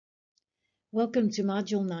Welcome to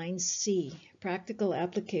Module 9C, Practical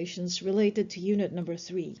Applications related to Unit Number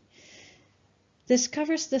 3. This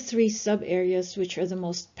covers the three sub-areas which are the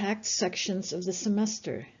most packed sections of the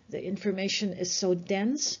semester. The information is so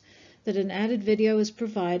dense that an added video is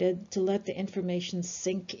provided to let the information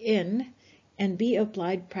sink in and be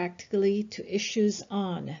applied practically to issues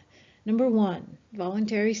on. Number 1,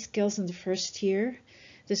 voluntary skills in the first year.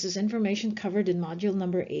 This is information covered in Module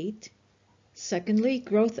Number 8. Secondly,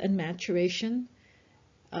 growth and maturation.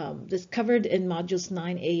 This covered in modules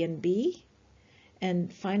 9A and B.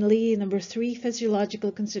 And finally, number 3,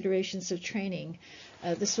 physiological considerations of training.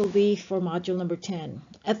 This will be for module number 10.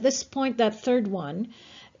 At this point, that third one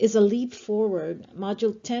is a leap forward.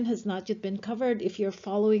 Module 10 has not yet been covered if you're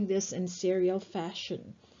following this in serial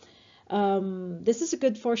fashion. This is a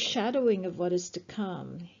good foreshadowing of what is to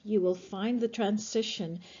come. You will find the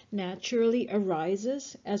transition naturally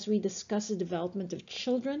arises as we discuss the development of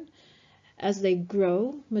children as they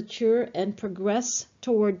grow, mature, and progress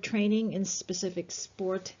toward training in specific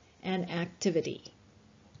sport and activity.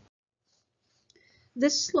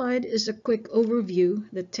 This slide is a quick overview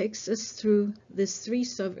that takes us through these three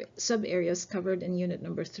sub-areas covered in Unit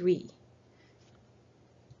Number 3.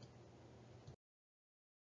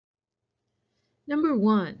 Number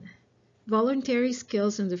 1, voluntary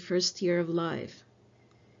skills in the first year of life.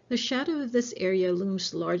 The shadow of this area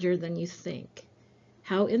looms larger than you think.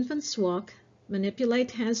 How infants walk,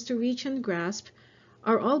 manipulate hands to reach and grasp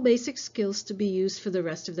are all basic skills to be used for the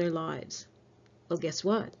rest of their lives. Well, guess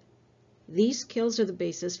what? These skills are the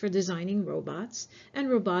basis for designing robots and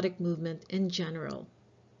robotic movement in general.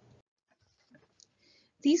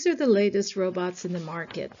 These are the latest robots in the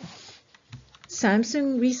market.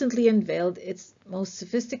 Samsung recently unveiled its most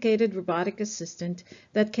sophisticated robotic assistant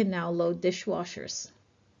that can now load dishwashers.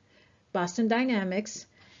 Boston Dynamics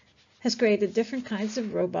has created different kinds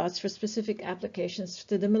of robots for specific applications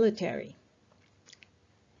to the military.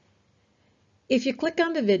 If you click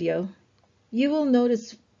on the video, you will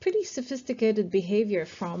notice pretty sophisticated behavior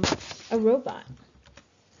from a robot.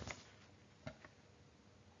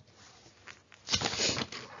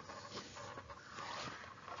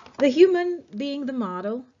 The human being the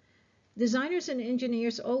model, designers and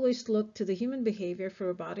engineers always look to the human behavior for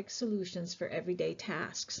robotic solutions for everyday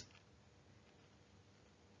tasks.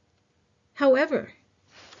 However,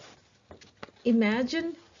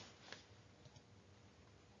 imagine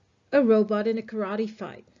a robot in a karate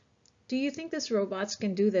fight. Do you think this robot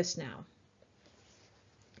can do this now?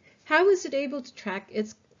 How is it able to track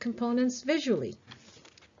its components visually?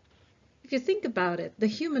 If you think about it, the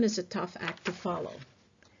human is a tough act to follow.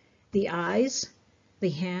 The eyes, the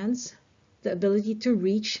hands, the ability to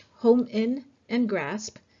reach, home in, and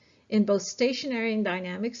grasp in both stationary and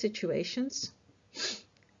dynamic situations.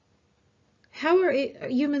 How are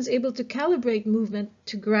humans able to calibrate movement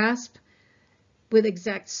to grasp with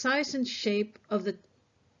exact size and shape of the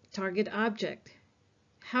target object?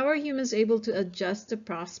 How are humans able to adjust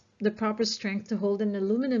the proper strength to hold an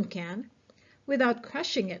aluminum can without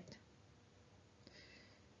crushing it?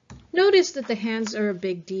 Notice that the hands are a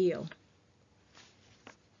big deal.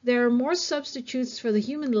 There are more substitutes for the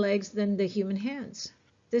human legs than the human hands.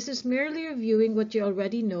 This is merely reviewing what you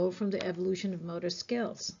already know from the evolution of motor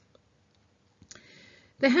skills.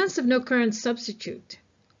 The hands have no current substitute.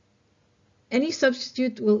 Any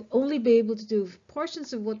substitute will only be able to do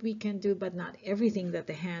portions of what we can do, but not everything that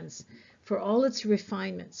the hands, for all its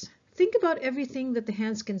refinements. Think about everything that the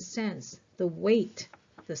hands can sense, the weight,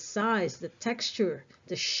 the size, the texture,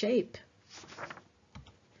 the shape.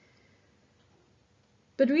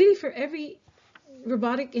 But really, for every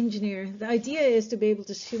robotic engineer, the idea is to be able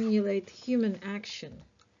to simulate human action.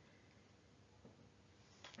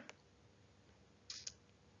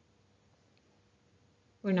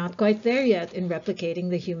 We're not quite there yet in replicating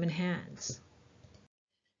the human hands.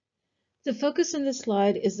 The focus in this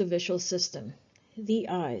slide is the visual system, the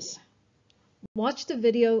eyes. Watch the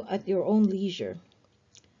video at your own leisure.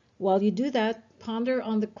 While you do that, ponder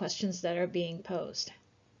on the questions that are being posed.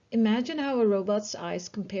 Imagine how a robot's eyes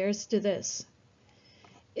compares to this.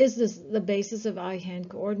 Is this the basis of eye-hand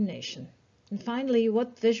coordination? And finally,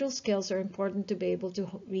 what visual skills are important to be able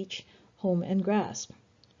to reach, home, and grasp?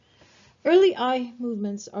 Early eye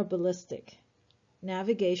movements are ballistic,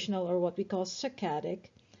 navigational, or what we call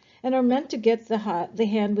saccadic, and are meant to get the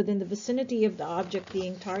hand within the vicinity of the object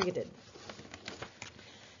being targeted.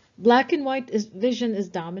 Black and white vision is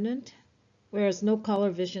dominant, whereas no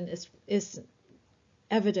color vision is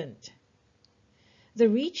evident. The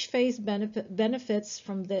reach phase benefits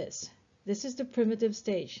from this. This is the primitive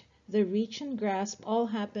stage. The reach and grasp all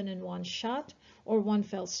happen in one shot or one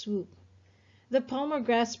fell swoop. The palmar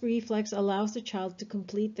grasp reflex allows the child to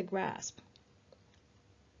complete the grasp.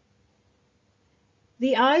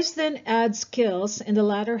 The eyes then add skills in the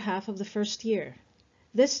latter half of the first year.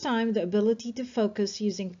 This time, the ability to focus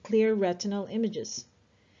using clear retinal images.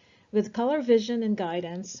 With color vision and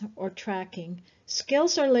guidance, or tracking,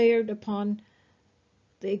 skills are layered upon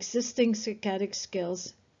the existing saccadic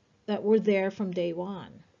skills that were there from day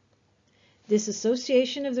one.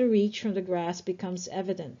 Disassociation of the reach from the grasp becomes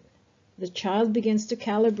evident. The child begins to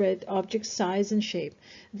calibrate object size and shape,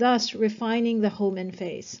 thus refining the home-in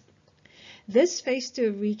phase. This phase two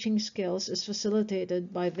of reaching skills is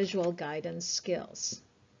facilitated by visual guidance skills.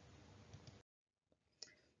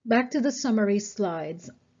 Back to the summary slides.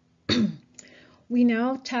 We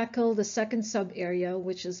now tackle the second sub-area,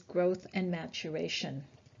 which is growth and maturation.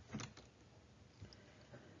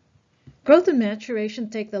 Growth and maturation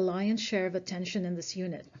take the lion's share of attention in this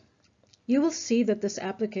unit. You will see that this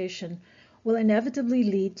application will inevitably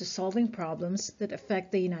lead to solving problems that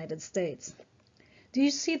affect the United States. Do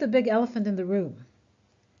you see the big elephant in the room?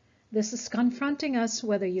 This is confronting us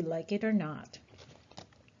whether you like it or not.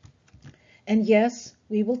 And yes,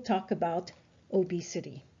 we will talk about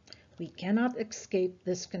obesity. We cannot escape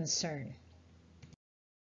this concern.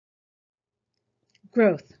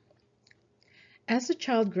 Growth. As the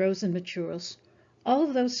child grows and matures, all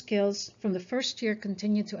of those skills from the first year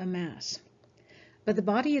continue to amass. But the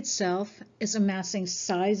body itself is amassing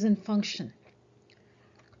size and function.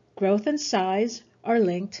 Growth and size are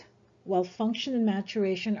linked, while function and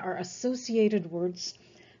maturation are associated words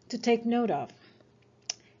to take note of.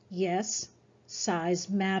 Yes, size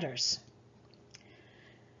matters.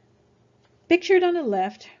 Pictured on the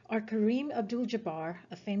left are Kareem Abdul-Jabbar,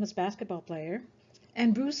 a famous basketball player,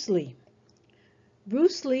 and Bruce Lee.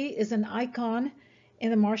 Bruce Lee is an icon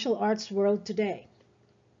in the martial arts world today.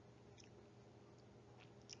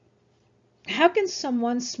 How can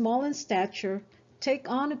someone small in stature take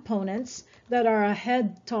on opponents that are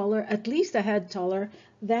at least a head taller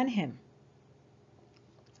than him?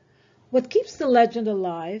 What keeps the legend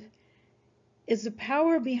alive is the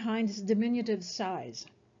power behind his diminutive size.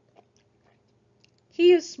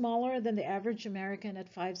 He is smaller than the average American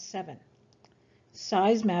at 5'7".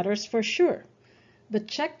 Size matters for sure, but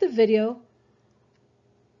check the video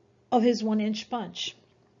of his 1-inch punch.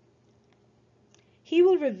 We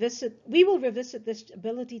will revisit this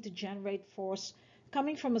ability to generate force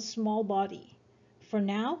coming from a small body. For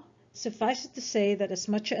now, suffice it to say that as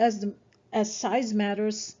much as size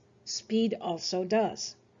matters, speed also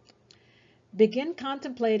does. Begin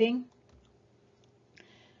contemplating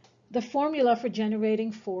the formula for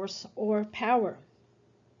generating force or power.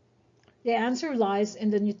 The answer lies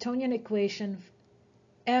in the Newtonian equation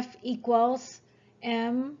F equals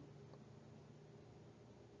m.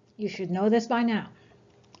 You should know this by now.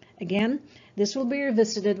 Again, this will be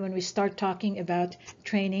revisited when we start talking about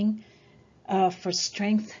training for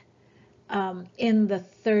strength in the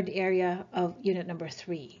third area of unit number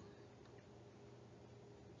 3.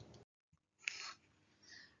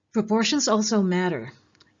 Proportions also matter.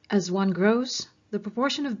 As one grows, the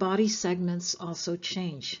proportion of body segments also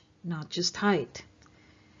change, not just height.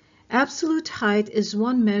 Absolute height is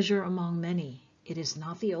one measure among many. It is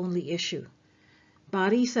not the only issue.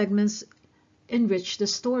 Body segments enrich the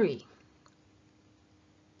story.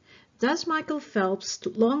 Does Michael Phelps'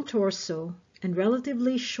 long torso and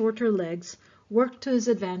relatively shorter legs work to his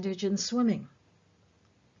advantage in swimming?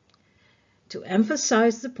 To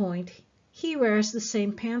emphasize the point, he wears the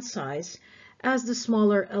same pant size as the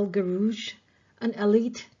smaller El Garouge, an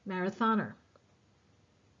elite marathoner.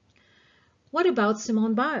 What about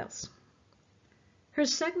Simone Biles? Her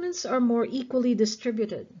segments are more equally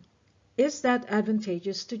distributed. Is that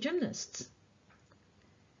advantageous to gymnasts?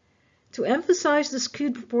 To emphasize the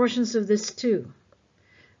skewed proportions of this too,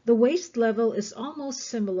 the waist level is almost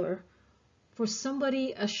similar for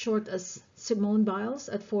somebody as short as Simone Biles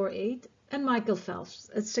at 4'8" and Michael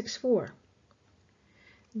Phelps at 6'4".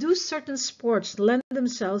 Do certain sports lend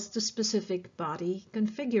themselves to specific body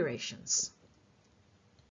configurations?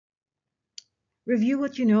 Review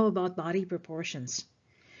what you know about body proportions.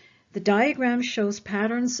 The diagram shows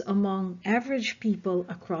patterns among average people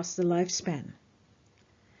across the lifespan.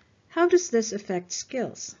 How does this affect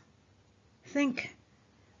skills? Think,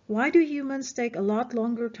 why do humans take a lot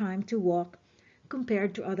longer time to walk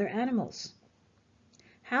compared to other animals?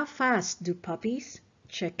 How fast do puppies,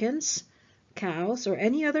 chickens, cows, or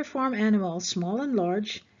any other farm animal, small and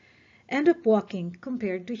large, end up walking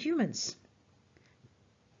compared to humans?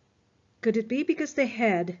 Could it be because the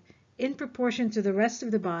head, in proportion to the rest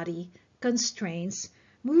of the body, constrains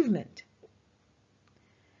movement?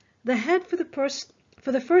 The head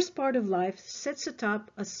for the first part of life sits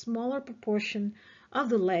atop a smaller proportion of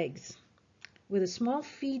the legs, with small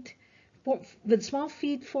feet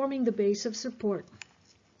forming the base of support.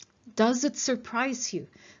 Does it surprise you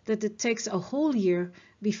that it takes a whole year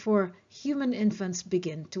before human infants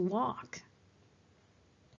begin to walk?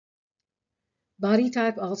 Body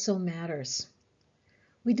type also matters.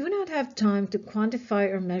 We do not have time to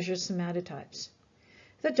quantify or measure somatotypes.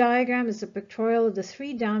 The diagram is a pictorial of the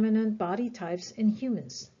 3 dominant body types in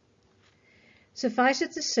humans. Suffice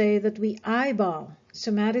it to say that we eyeball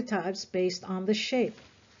somatotypes based on the shape.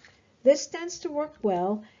 This tends to work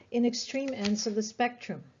well in extreme ends of the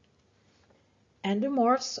spectrum.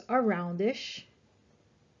 Endomorphs are roundish,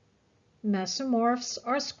 mesomorphs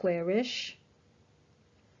are squarish,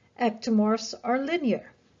 ectomorphs are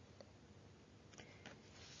linear.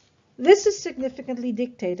 This is significantly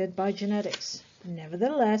dictated by genetics.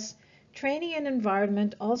 Nevertheless, training and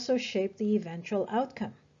environment also shape the eventual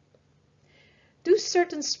outcome. Do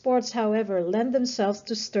certain sports, however, lend themselves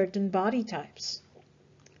to certain body types?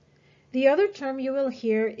 The other term you will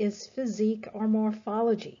hear is physique or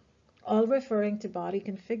morphology, all referring to body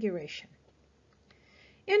configuration.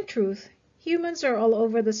 In truth, humans are all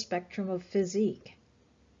over the spectrum of physique.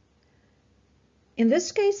 In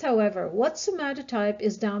this case, however, what somatotype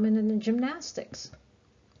is dominant in gymnastics?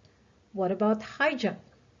 What about high jump?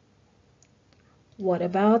 What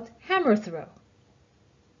about hammer throw?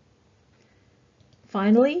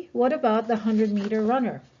 Finally, what about the 100-meter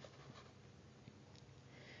runner?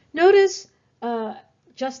 Notice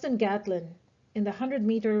Justin Gatlin in the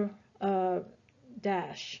 100-meter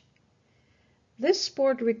dash. This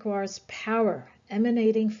sport requires power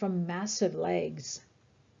emanating from massive legs.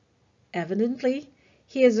 Evidently,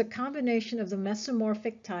 he is a combination of the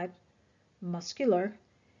mesomorphic type, muscular,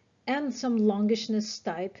 and some longishness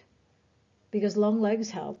type, because long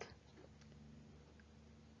legs help.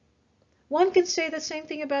 One can say the same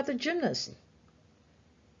thing about the gymnast.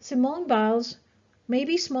 Simone Biles may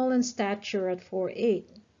be small in stature at 4'8",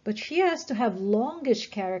 but she has to have longish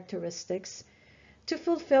characteristics to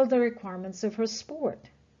fulfill the requirements of her sport.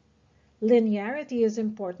 Linearity is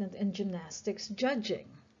important in gymnastics judging.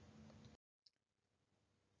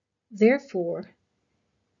 Therefore,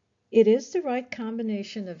 it is the right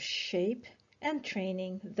combination of shape and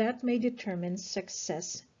training that may determine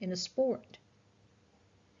success in a sport.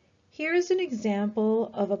 Here is an example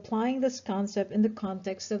of applying this concept in the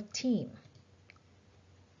context of team.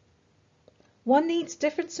 One needs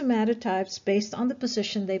different somatotypes based on the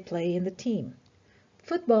position they play in the team.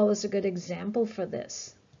 Football is a good example for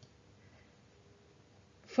this.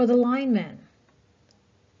 For the lineman,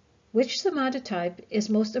 which somatotype is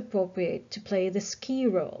most appropriate to play this key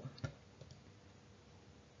role?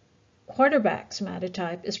 Quarterback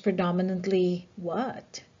somatotype is predominantly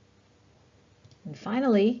what? And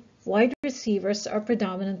finally, wide receivers are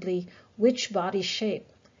predominantly which body shape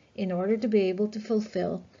in order to be able to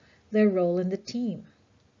fulfill their role in the team?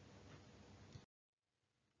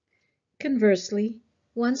 Conversely,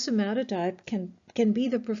 one somatotype can be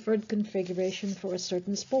the preferred configuration for a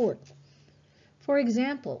certain sport. For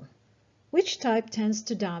example, which type tends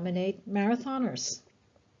to dominate marathoners?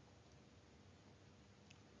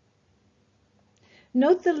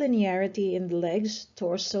 Note the linearity in the legs,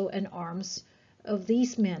 torso, and arms of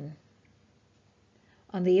these men.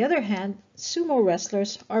 On the other hand, sumo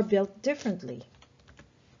wrestlers are built differently.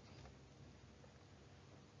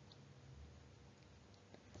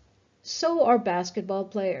 So are basketball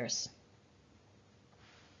players.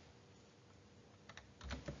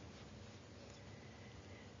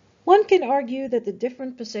 One can argue that the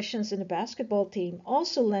different positions in a basketball team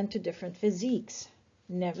also lend to different physiques.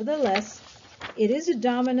 Nevertheless, it is a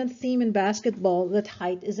dominant theme in basketball that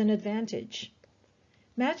height is an advantage.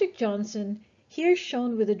 Magic Johnson, here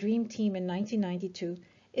shown with the Dream Team in 1992,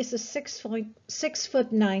 is a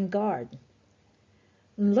 6'9" guard.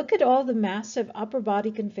 Look at all the massive upper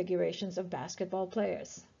body configurations of basketball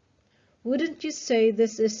players. Wouldn't you say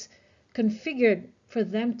this is configured for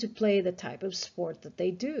them to play the type of sport that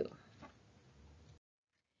they do?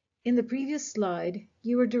 In the previous slide,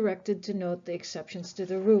 you were directed to note the exceptions to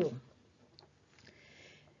the rule.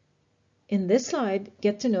 In this slide,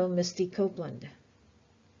 get to know Misty Copeland.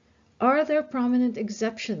 Are there prominent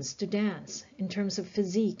exceptions to dance in terms of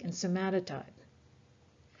physique and somatotype?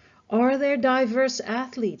 Are there diverse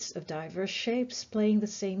athletes of diverse shapes playing the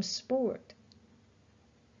same sport?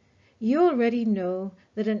 You already know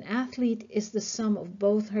that an athlete is the sum of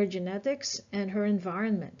both her genetics and her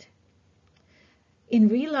environment. In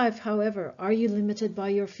real life, however, are you limited by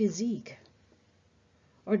your physique?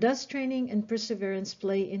 Or does training and perseverance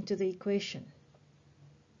play into the equation?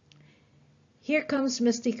 Here comes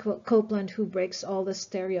Misty Copeland, who breaks all the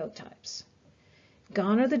stereotypes.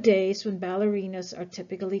 Gone are the days when ballerinas are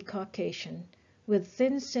typically Caucasian, with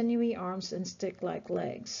thin, sinewy arms and stick-like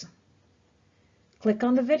legs. Click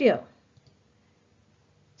on the video.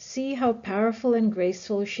 See how powerful and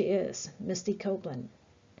graceful she is, Misty Copeland.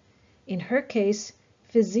 In her case,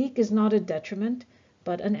 physique is not a detriment,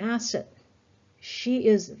 but an asset. She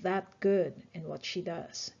is that good in what she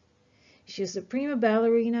does. She is the prima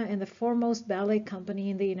ballerina in the foremost ballet company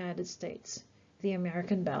in the United States, the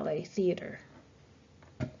American Ballet Theater.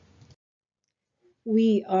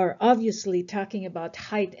 We are obviously talking about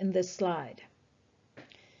height in this slide.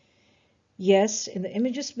 Yes, in the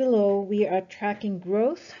images below, we are tracking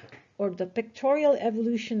growth or the pictorial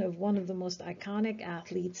evolution of one of the most iconic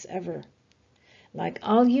athletes ever. Like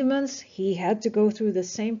all humans, he had to go through the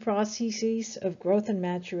same processes of growth and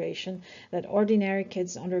maturation that ordinary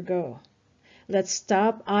kids undergo. Let's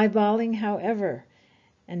stop eyeballing, however,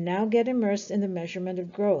 and now get immersed in the measurement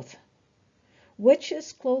of growth. Which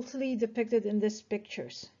is closely depicted in these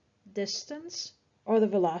pictures? Distance or the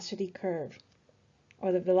velocity curve?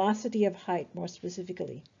 Or the velocity of height, more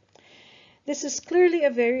specifically. This is clearly a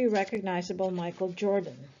very recognizable Michael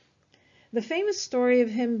Jordan. The famous story of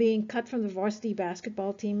him being cut from the varsity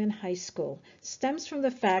basketball team in high school stems from the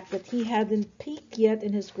fact that he hadn't peaked yet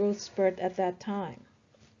in his growth spurt at that time.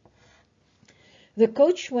 The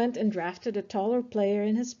coach went and drafted a taller player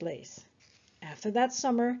in his place. After that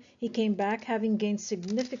summer, he came back having gained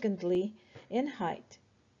significantly in height.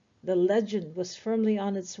 The legend was firmly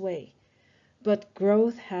on its way. But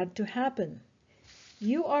growth had to happen.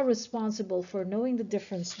 You are responsible for knowing the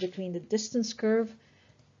difference between the distance curve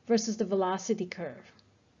versus the velocity curve.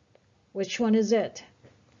 Which one is it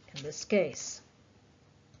in this case?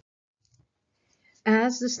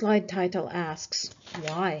 As the slide title asks,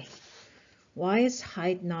 why? Why is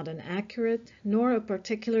height not an accurate nor a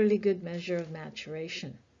particularly good measure of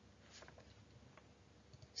maturation?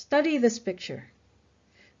 Study this picture.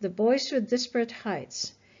 The boys with disparate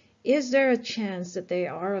heights. Is there a chance that they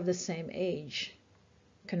are of the same age?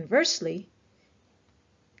 Conversely,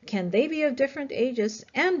 can they be of different ages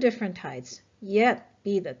and different heights, yet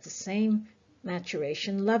be at the same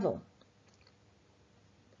maturation level?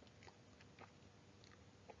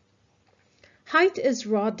 Height is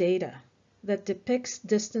raw data that depicts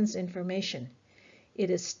distance information. It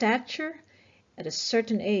is stature at a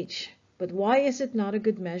certain age, but why is it not a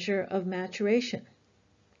good measure of maturation?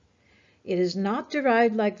 It is not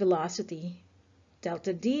derived like velocity,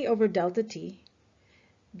 delta d over delta t.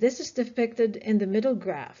 This is depicted in the middle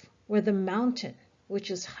graph, where the mountain, which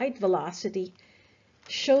is height velocity,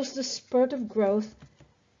 shows the spurt of growth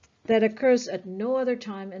that occurs at no other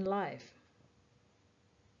time in life.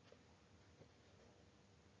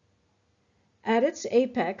 At its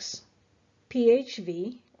apex,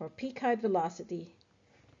 PHV, or peak height velocity,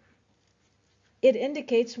 it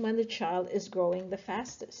indicates when the child is growing the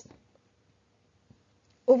fastest.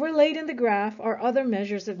 Overlaid in the graph are other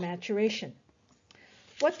measures of maturation.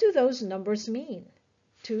 What do those numbers mean?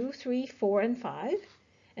 2, 3, 4, and 5?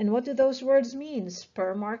 And what do those words mean?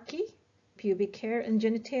 Sperm archy, pubic hair, and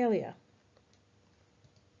genitalia.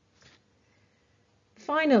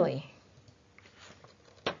 Finally,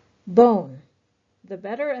 bone, the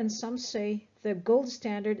better and some say the gold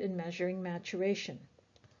standard in measuring maturation.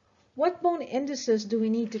 What bone indices do we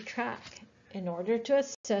need to track in order to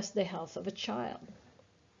assess the health of a child?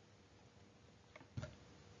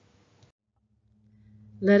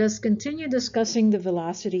 Let us continue discussing the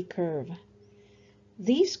velocity curve.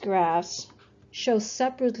 These graphs show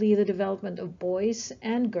separately the development of boys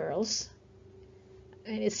and girls.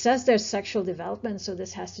 And it says their sexual development, so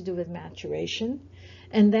this has to do with maturation.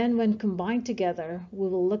 And then when combined together, we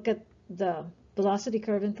will look at the velocity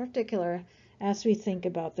curve in particular as we think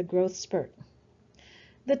about the growth spurt.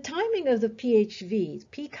 The timing of the PHV,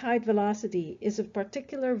 peak height velocity, is of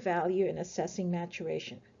particular value in assessing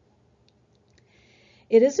maturation.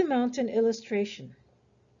 It is a mountain illustration.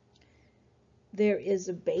 There is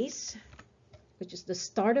a base, which is the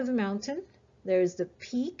start of the mountain. There is the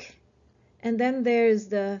peak, and then there is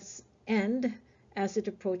the end as it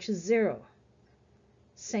approaches zero.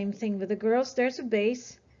 Same thing with the girls. There's a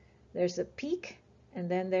base, there's a peak,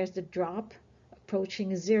 and then there's the drop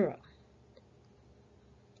approaching zero.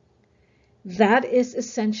 That is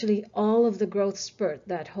essentially all of the growth spurt,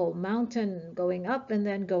 that whole mountain going up and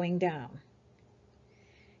then going down.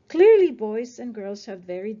 Clearly, boys and girls have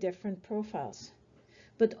very different profiles,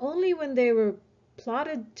 but only when they were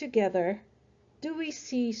plotted together do we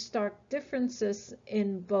see stark differences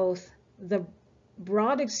in both the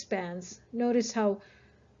broad expanse. Notice how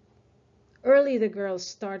early the girls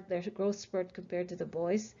start their growth spurt compared to the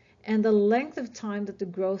boys, and the length of time that the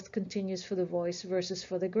growth continues for the boys versus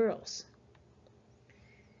for the girls.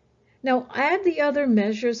 Now add the other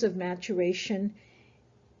measures of maturation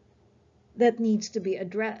that needs to be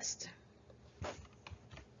addressed.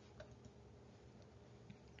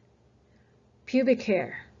 Pubic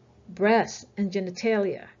hair, breasts, and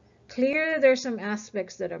genitalia. Clearly there's some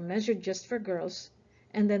aspects that are measured just for girls,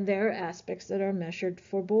 and then there are aspects that are measured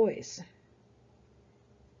for boys.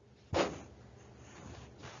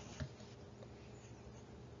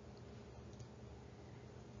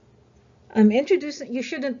 You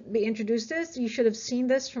shouldn't be introduced this, you should have seen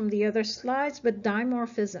this from the other slides, but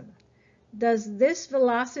dimorphism. Does this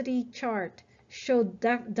velocity chart show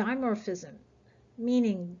dimorphism,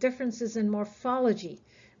 meaning differences in morphology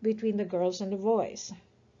between the girls and the boys?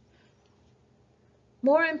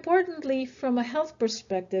 More importantly, from a health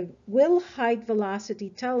perspective, will height velocity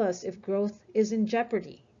tell us if growth is in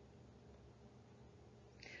jeopardy?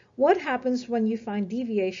 What happens when you find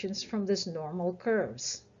deviations from these normal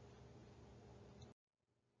curves?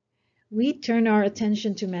 We turn our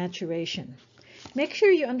attention to maturation. Make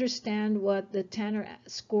sure you understand what the Tanner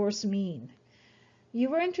scores mean. You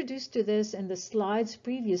were introduced to this in the slides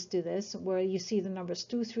previous to this, where you see the numbers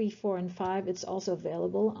 2, 3, 4, and 5. It's also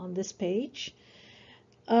available on this page.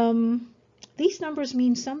 These numbers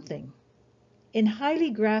mean something. In highly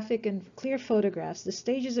graphic and clear photographs, the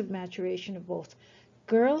stages of maturation of both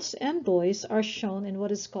girls and boys are shown in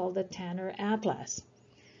what is called the Tanner Atlas.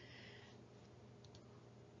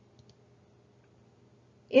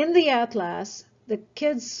 In the atlas, the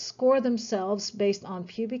kids score themselves based on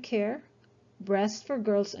pubic hair, breasts for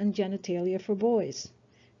girls, and genitalia for boys.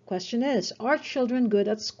 Question is, are children good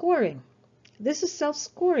at scoring? This is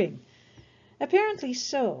self-scoring. Apparently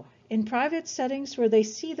so. In private settings where they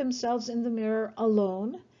see themselves in the mirror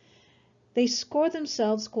alone, they score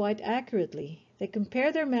themselves quite accurately. They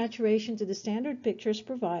compare their maturation to the standard pictures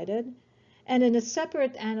provided, and in a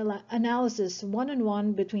separate analysis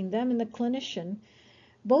one-on-one between them and the clinician,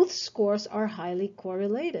 both scores are highly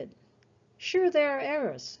correlated. Sure, there are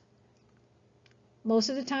errors. Most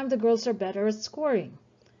of the time, the girls are better at scoring.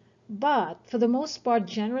 But for the most part,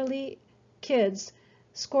 generally, kids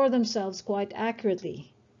score themselves quite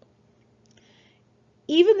accurately.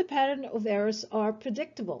 Even the pattern of errors are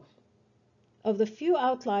predictable. Of the few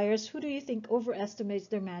outliers, who do you think overestimates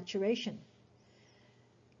their maturation?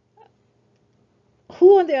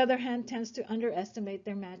 Who, on the other hand, tends to underestimate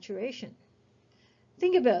their maturation?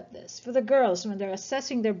 Think about this. For the girls, when they're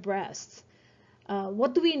assessing their breasts,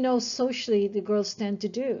 what do we know socially the girls tend to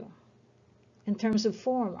do in terms of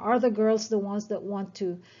form? Are the girls the ones that want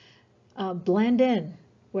to blend in?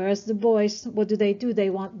 Whereas the boys, what do? Do they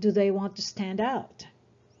want to stand out?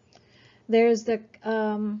 There's the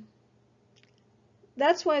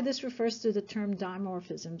that's why this refers to the term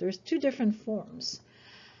dimorphism. There's two different forms.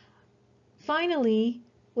 Finally,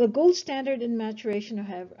 the gold standard in maturation,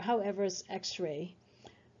 however, is X-ray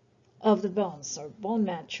of the bones, or bone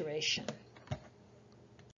maturation.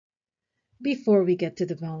 Before we get to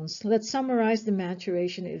the bones, let's summarize the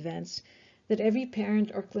maturation events that every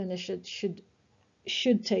parent or clinician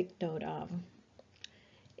should take note of.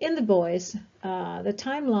 In the boys, the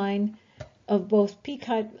timeline of both peak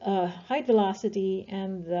height velocity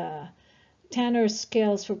and the Tanner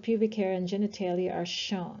scales for pubic hair and genitalia are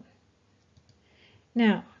shown.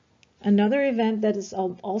 Now, another event that is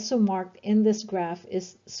also marked in this graph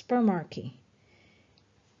is spermarchy.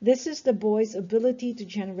 This is the boy's ability to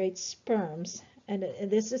generate sperms, and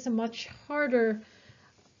this is a much harder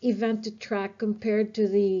event to track compared to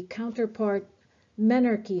the counterpart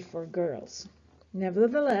menarche for girls.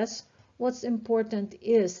 Nevertheless, what's important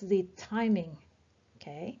is the timing,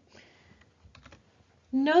 okay?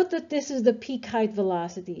 Note that this is the peak height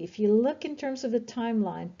velocity. If you look in terms of the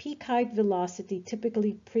timeline, peak height velocity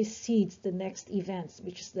typically precedes the next events,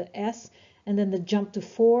 which is the S, and then the jump to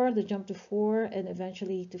 4, and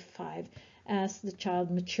eventually to 5 as the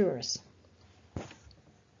child matures.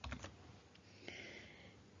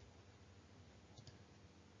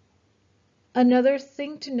 Another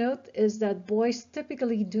thing to note is that boys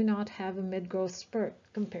typically do not have a mid-growth spurt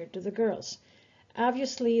compared to the girls.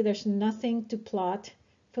 Obviously, there's nothing to plot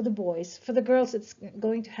for the boys. For the girls, it's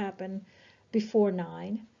going to happen before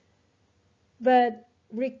 9. But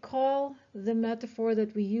recall the metaphor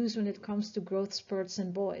that we use when it comes to growth spurts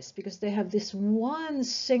in boys, because they have this one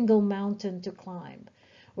single mountain to climb,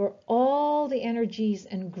 where all the energies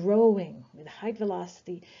and growing with height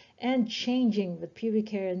velocity and changing with pubic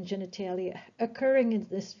hair and genitalia occurring in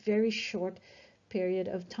this very short period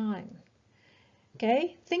of time.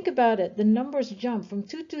 Okay, think about it. The numbers jump from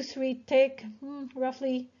 2 to 3, take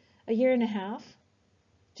roughly a year and a half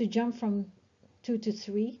to jump from 2 to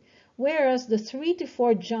 3, whereas the 3 to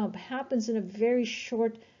 4 jump happens in a very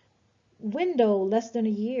short window, less than a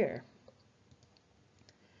year.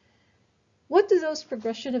 What do those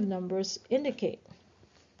progression of numbers indicate?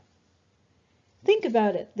 Think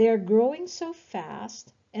about it. They are growing so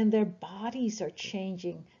fast and their bodies are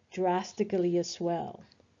changing drastically as well.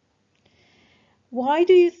 Why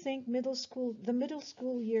do you think the middle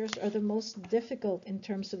school years are the most difficult in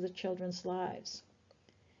terms of the children's lives?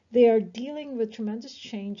 They are dealing with tremendous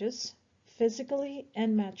changes physically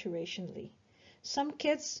and maturationally. Some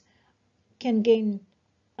kids can gain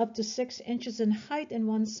up to 6 inches in height in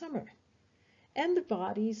one summer, and the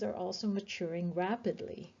bodies are also maturing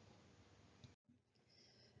rapidly.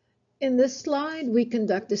 In this slide, we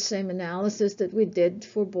conduct the same analysis that we did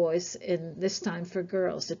for boys in this time for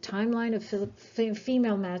girls. The timeline of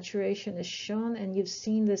female maturation is shown, and you've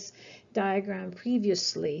seen this diagram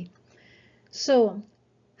previously. So,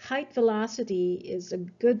 height velocity is a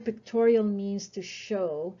good pictorial means to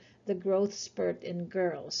show the growth spurt in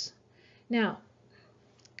girls. Now,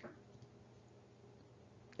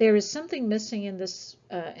 there is something missing in this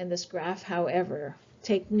graph, however.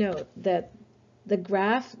 Take note that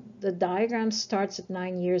the diagram starts at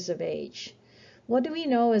 9 years of age. What do we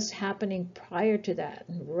know is happening prior to that?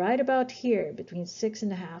 Right about here, between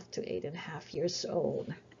 6.5 to 8.5 years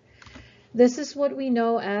old. This is what we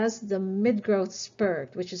know as the mid-growth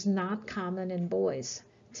spurt, which is not common in boys,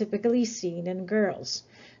 typically seen in girls.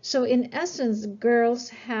 So in essence, girls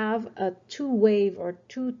have a two-wave or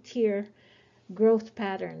two-tier growth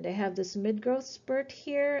pattern. They have this mid-growth spurt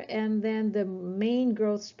here, and then the main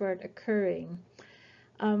growth spurt occurring.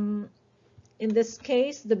 In this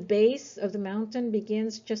case, the base of the mountain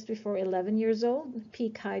begins just before 11 years old.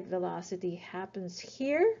 Peak height velocity happens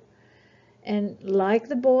here, and like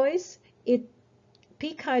the boys,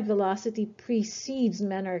 peak height velocity precedes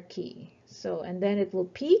menarche. So, and then it will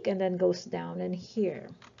peak and then goes down in here.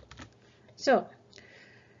 So,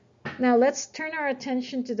 now let's turn our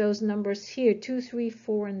attention to those numbers here, 2, 3,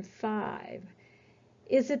 4, and 5.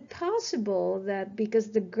 Is it possible that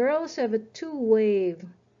because the girls have a two-wave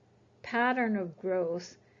pattern of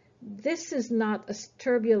growth, this is not as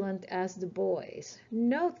turbulent as the boys?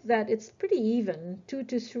 Note that it's pretty even, 2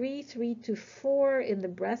 to 3, 3 to 4 in the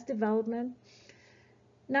breast development.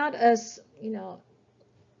 Not as,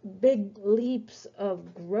 big leaps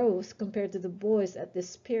of growth compared to the boys at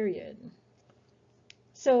this period.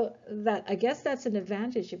 So I guess that's an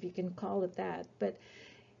advantage, if you can call it that. But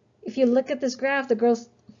if you look at this graph, the girls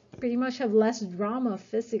pretty much have less drama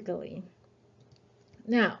physically.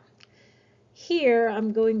 Now, here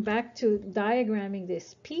I'm going back to diagramming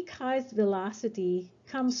this. Peak height velocity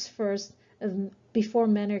comes first before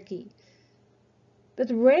menarche.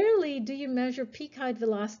 But rarely do you measure peak height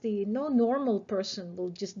velocity. No normal person will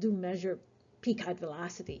just measure peak height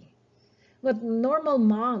velocity. What normal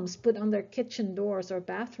moms put on their kitchen doors or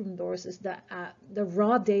bathroom doors is the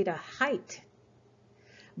raw data height.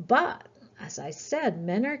 But, as I said,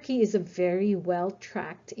 menarche is a very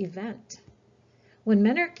well-tracked event. When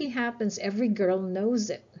menarche happens, every girl knows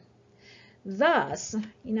it. Thus,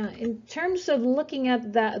 in terms of looking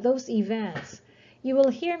at those events, you will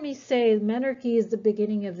hear me say menarche is the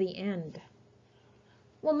beginning of the end.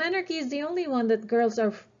 Well, menarche is the only one that girls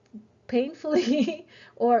are painfully,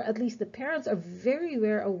 or at least the parents are very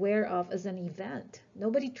aware of as an event.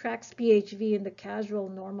 Nobody tracks PHV in the casual,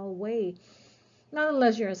 normal way, not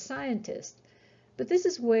unless you're a scientist. But this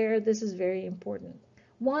is where this is very important.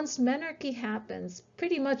 Once menarche happens,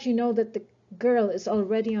 pretty much you know that the girl is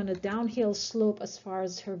already on a downhill slope as far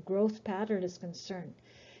as her growth pattern is concerned.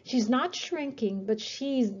 She's not shrinking, but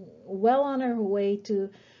she's well on her way to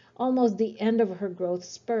almost the end of her growth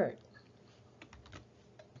spurt.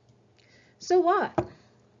 So what?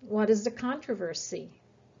 What is the controversy?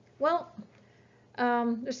 Well,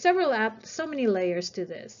 there's so many layers to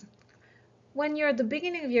this. When you're at the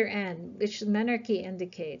beginning of your end, which menarche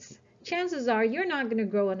indicates, chances are you're not going to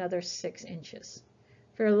grow another 6 inches.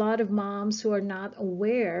 For a lot of moms who are not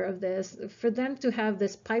aware of this, for them to have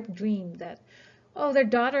this pipe dream that, oh, their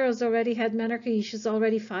daughter has already had menarche, she's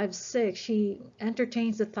already 5'6", she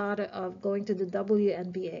entertains the thought of going to the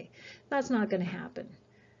WNBA. That's not going to happen.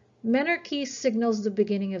 Menarche signals the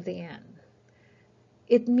beginning of the end.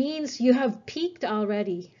 It means you have peaked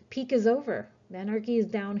already. Peak is over. Menarche is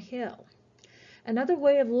downhill. Another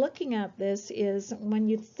way of looking at this is when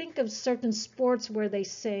you think of certain sports where they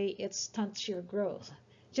say it stunts your growth.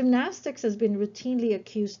 Gymnastics has been routinely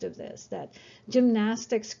accused of this, that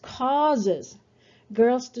gymnastics causes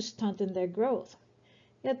girls to stunt in their growth.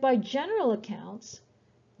 Yet by general accounts,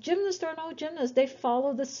 gymnast or no gymnast, they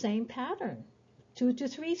follow the same pattern. 2 to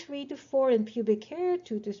 3, 3 to 4 in pubic hair,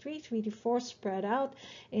 2 to 3, 3 to 4 spread out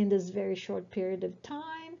in this very short period of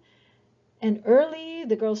time. And early,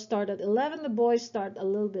 the girls start at 11, the boys start a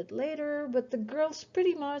little bit later, but the girls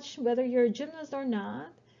pretty much, whether you're a gymnast or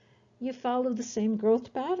not, you follow the same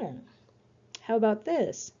growth pattern. How about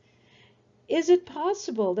this? Is it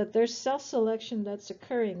possible that there's self-selection that's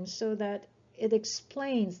occurring so that it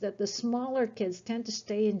explains that the smaller kids tend to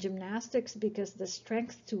stay in gymnastics because the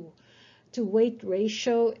strength to weight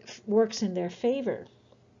ratio works in their favor?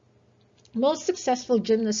 Most successful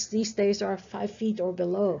gymnasts these days are 5 feet or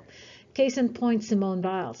below. Case in point, Simone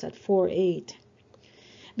Biles at 4'8".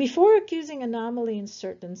 Before accusing anomaly in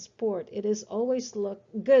certain sport, it is always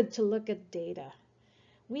good to look at data.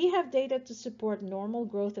 We have data to support normal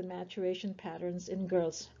growth and maturation patterns in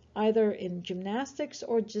girls, either in gymnastics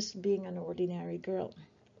or just being an ordinary girl.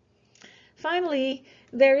 Finally,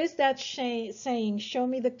 there is that saying, show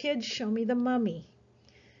me the kid, show me the mummy.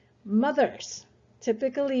 Mothers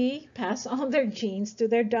typically pass on their genes to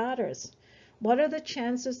their daughters. What are the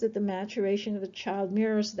chances that the maturation of a child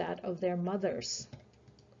mirrors that of their mothers?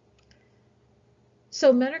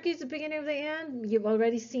 So menarche is the beginning of the end. You've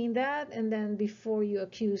already seen that. And then before you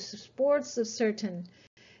accuse sports of certain,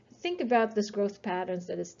 think about this growth patterns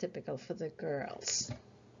that is typical for the girls.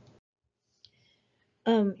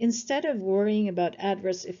 Instead of worrying about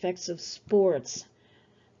adverse effects of sports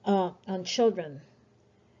on children,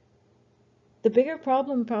 the bigger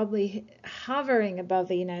problem probably hovering above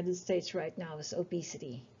the United States right now is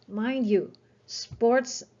obesity. Mind you,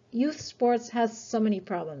 youth sports has so many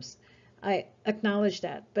problems. I acknowledge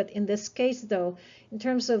that. But in this case, though, in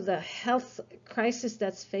terms of the health crisis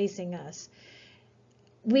that's facing us,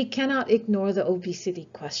 we cannot ignore the obesity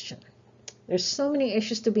question. There's so many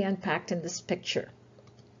issues to be unpacked in this picture.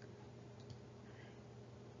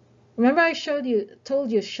 Remember I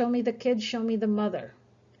told you, show me the kid, show me the mother.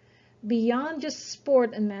 Beyond just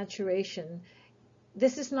sport and maturation,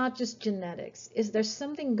 this is not just genetics. Is there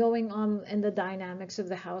something going on in the dynamics of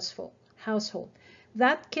the household?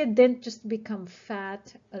 That kid didn't just become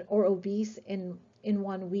fat or obese in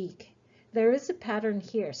 1 week. There is a pattern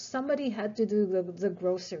here. Somebody had to do the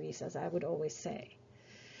groceries, as I would always say.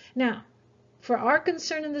 Now, for our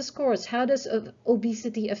concern in this course, how does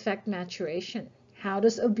obesity affect maturation? How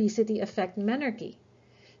does obesity affect menarche?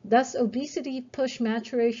 Does obesity push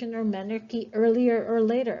maturation or menarche earlier or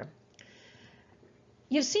later?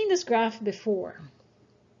 You've seen this graph before.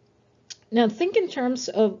 Now think in terms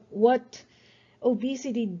of what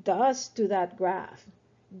obesity does to that graph.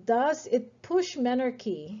 Does it push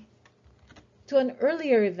menarche to an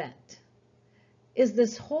earlier event? Is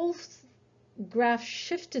this whole graph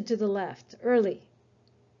shifted to the left early?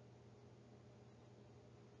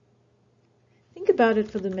 Think about it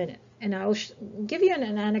for the minute, and I'll give you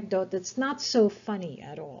an anecdote that's not so funny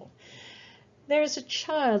at all. There is a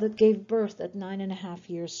child that gave birth at 9.5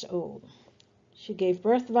 years old. She gave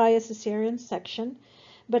birth via cesarean section,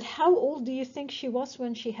 but how old do you think she was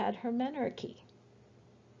when she had her menarche?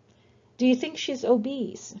 Do you think she's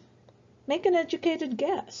obese? Make an educated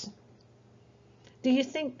guess. Do you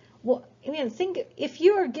think, well, I mean, think if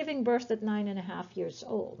you are giving birth at 9.5 years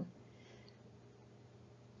old,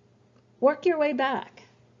 work your way back.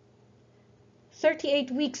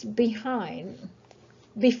 38 weeks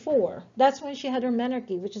before, that's when she had her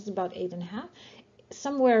menarche, which is about 8.5,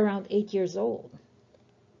 somewhere around 8 years old.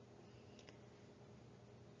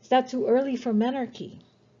 Is that too early for menarche?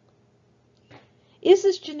 Is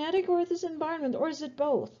this genetic or is this environment or is it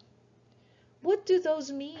both? What do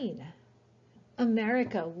those mean?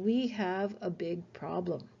 America, we have a big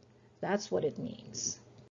problem. That's what it means.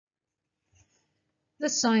 The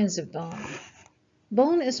science of bone.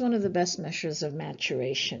 Bone is one of the best measures of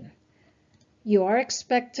maturation. You are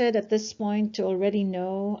expected at this point to already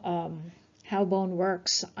know how bone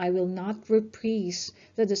works. I will not reprise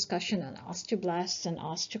the discussion on osteoblasts and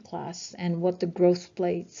osteoclasts and what the growth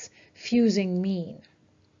plates fusing mean.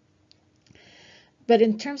 But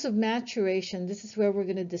in terms of maturation, this is where we're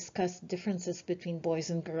going to discuss differences between boys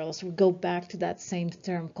and girls. We go back to that same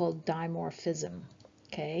term called dimorphism.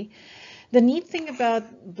 Okay. The neat thing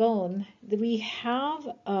about bone, that we have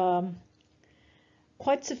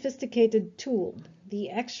quite sophisticated tool, the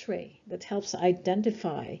X-ray, that helps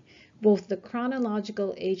identify both the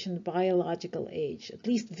chronological age and the biological age, at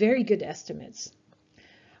least very good estimates.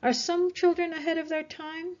 Are some children ahead of their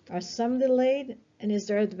time? Are some delayed? And is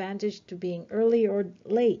there advantage to being early or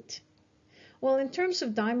late? Well, in terms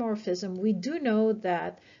of dimorphism, we do know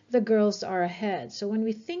that the girls are ahead. So when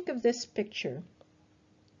we think of this picture,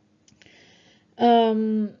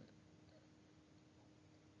 Um,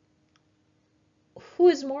 who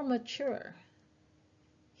is more mature?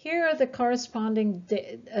 Here are the corresponding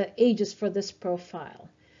ages for this profile.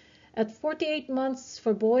 At 48 months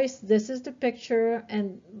for boys, this is the picture,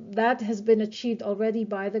 and that has been achieved already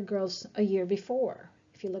by the girls a year before.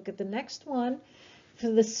 If you look at the next one, for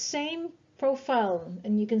the same profile,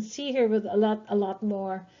 and you can see here with a lot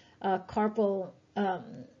more carpal uh,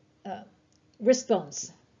 wrist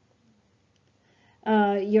bones.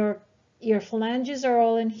 Your phalanges are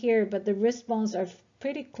all in here, but the wrist bones are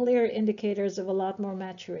pretty clear indicators of a lot more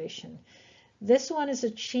maturation. This one is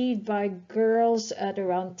achieved by girls at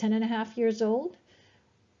around 10 and a half years old,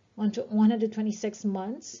 126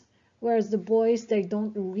 months, whereas the boys, they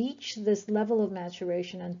don't reach this level of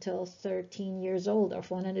maturation until 13 years old, or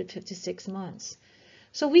 156 months.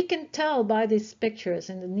 So we can tell by these pictures,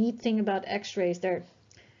 and the neat thing about x-rays, they're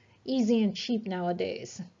easy and cheap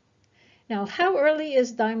nowadays. Now, how early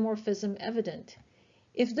is dimorphism evident?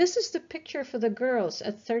 If this is the picture for the girls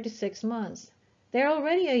at 36 months, they're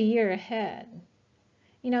already a year ahead.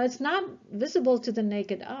 You know, it's not visible to the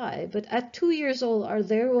naked eye, but at 2 years old, are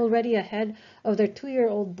they already ahead of their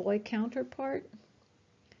 2-year-old boy counterpart?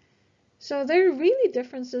 So there are really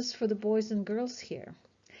differences for the boys and girls here.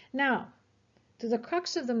 Now, to the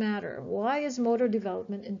crux of the matter, why is motor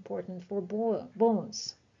development important for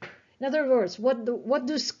bones? In other words, what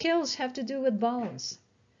do skills have to do with bones?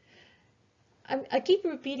 I keep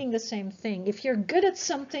repeating the same thing. If you're good at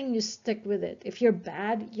something, you stick with it. If you're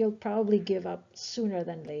bad, you'll probably give up sooner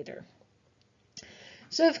than later.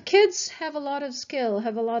 So if kids have a lot of skill,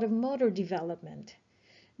 have a lot of motor development,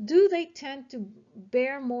 do they tend to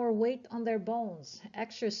bear more weight on their bones,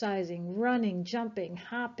 exercising, running, jumping,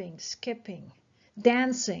 hopping, skipping,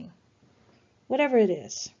 dancing, whatever it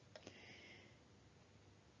is?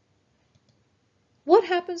 What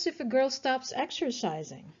happens if a girl stops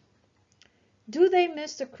exercising? Do they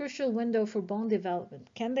miss the crucial window for bone development?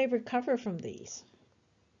 Can they recover from these?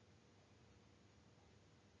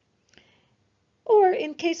 Or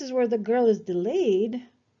in cases where the girl is delayed,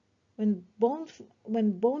 when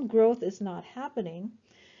bone growth is not happening,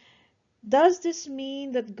 does this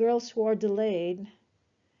mean that girls who are delayed,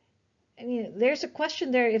 I mean, there's a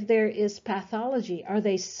question there if there is pathology. Are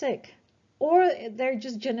they sick? Or they're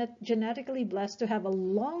just genetically blessed to have a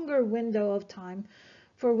longer window of time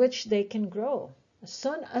for which they can grow,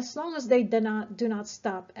 as long as they do not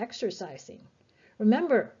stop exercising.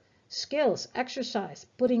 Remember, skills, exercise,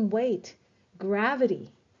 putting weight,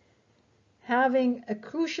 gravity, having a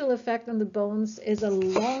crucial effect on the bones is a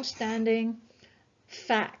long-standing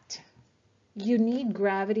fact. You need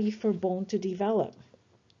gravity for bone to develop.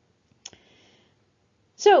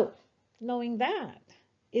 So, knowing that,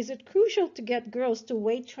 is it crucial to get girls to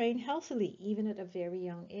weight train healthily, even at a very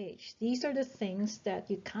young age? These are the things that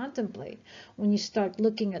you contemplate when you start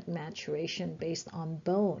looking at maturation based on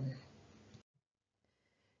bone.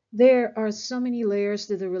 There are so many layers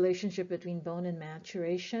to the relationship between bone and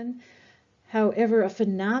maturation. However, a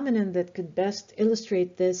phenomenon that could best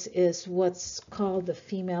illustrate this is what's called the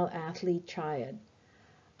female athlete triad.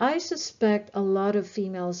 I suspect a lot of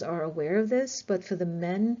females are aware of this, but for the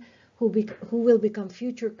men who will become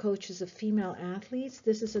future coaches of female athletes,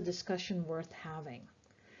 this is a discussion worth having.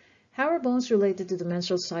 How are bones related to the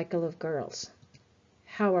menstrual cycle of girls?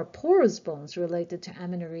 How are porous bones related to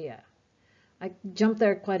amenorrhea? I jumped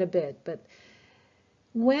there quite a bit, but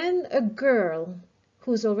when a girl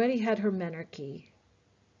who's already had her menarche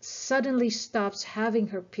suddenly stops having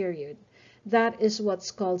her period, that is what's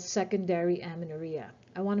called secondary amenorrhea.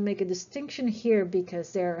 I want to make a distinction here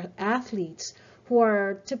because there are athletes who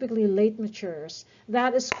are typically late maturers.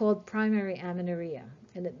 That is called primary amenorrhea.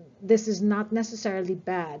 And this is not necessarily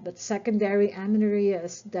bad, but secondary amenorrhea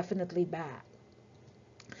is definitely bad.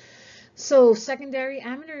 So secondary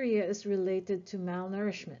amenorrhea is related to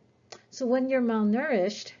malnourishment. So when you're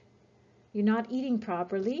malnourished, you're not eating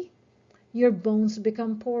properly, your bones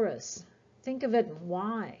become porous. Think of it,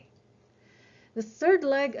 why? The third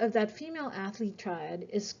leg of that female athlete triad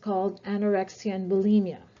is called anorexia and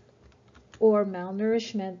bulimia, or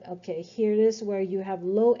malnourishment. Okay, here it is where you have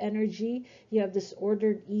low energy, you have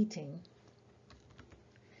disordered eating.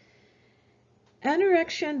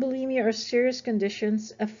 Anorexia and bulimia are serious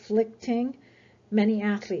conditions afflicting many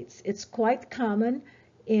athletes. It's quite common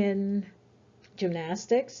in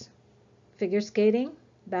gymnastics, figure skating,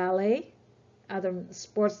 ballet, other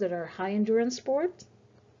sports that are high endurance sports.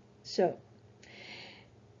 So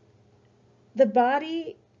the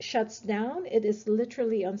body shuts down. It is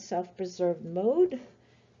literally on self-preserve mode.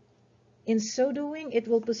 In so doing, it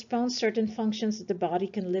will postpone certain functions that the body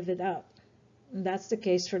can live without. And that's the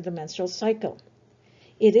case for the menstrual cycle.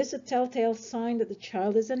 It is a telltale sign that the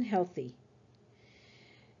child is unhealthy.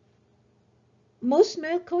 Most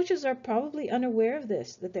male coaches are probably unaware of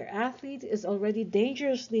this, that their athlete is already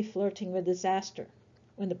dangerously flirting with disaster.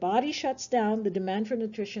 When the body shuts down, the demand for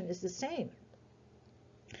nutrition is the same.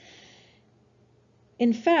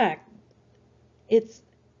 In fact,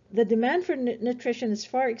 the demand for nutrition is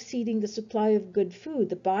far exceeding the supply of good food.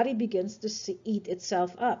 The body begins to eat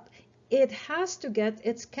itself up. It has to get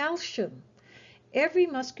its calcium. Every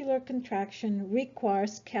muscular contraction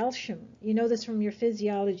requires calcium. You know this from your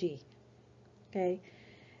physiology. Okay.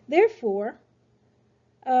 Therefore,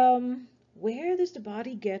 where does the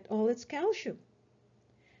body get all its calcium?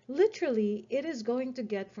 Literally, it is going to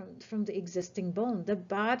get from the existing bone. The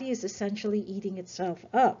body is essentially eating itself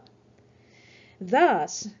up.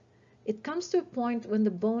 Thus, it comes to a point when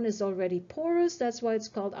the bone is already porous. That's why it's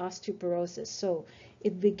called osteoporosis. So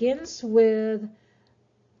it begins with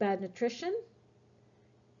bad nutrition,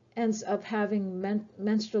 ends up having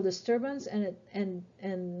menstrual disturbance,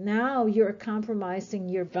 and now you're compromising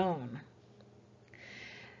your bone.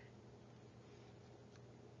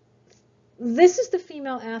 This is the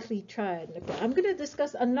female athlete triad. I'm going to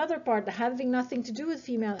discuss another part having nothing to do with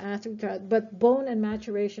female athlete triad, but bone and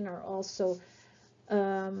maturation are also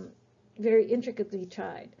very intricately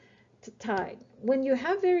tied. When you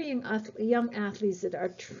have very young athletes that are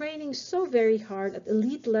training so very hard at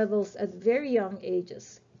elite levels at very young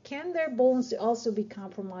ages, can their bones also be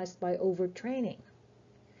compromised by overtraining?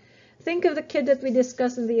 Think of the kid that we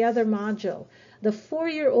discussed in the other module, the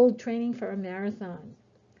 4-year-old training for a marathon.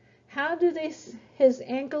 How do his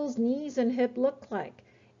ankles, knees, and hip look like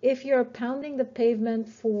if you're pounding the pavement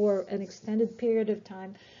for an extended period of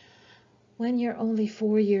time when you're only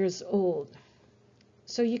 4 years old?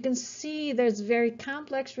 So you can see there's a very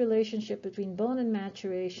complex relationship between bone and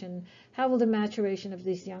maturation. How will the maturation of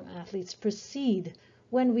these young athletes proceed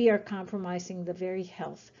when we are compromising the very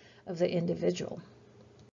health of the individual?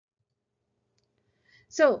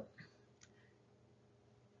 So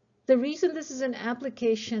the reason this is an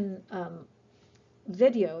application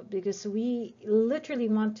video, because we literally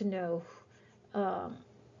want to know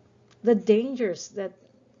the dangers that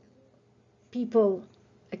people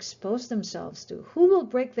expose themselves to. Who will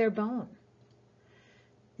break their bone?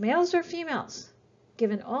 Males or females?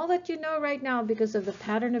 Given all that you know right now because of the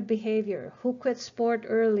pattern of behavior, who quit sport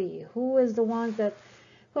early, who is the ones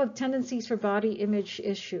who have tendencies for body image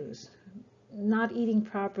issues, not eating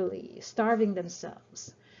properly, starving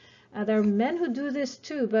themselves. There are men who do this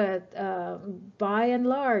too, but by and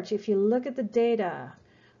large, if you look at the data,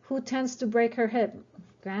 who tends to break her hip?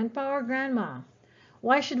 Grandpa or grandma?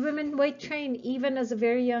 Why should women weight train even at a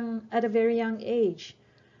very young age?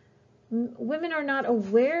 Women are not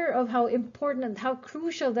aware of how important and how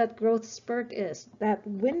crucial that growth spurt is, that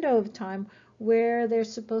window of time where they're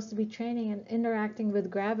supposed to be training and interacting with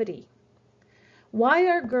gravity. Why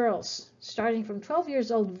are girls starting from 12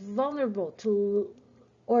 years old vulnerable to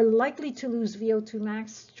or likely to lose VO2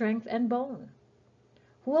 max, strength, and bone?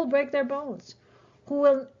 Who will break their bones? Who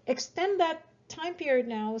will extend that time period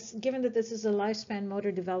now, given that this is a lifespan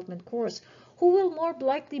motor development course? Who will more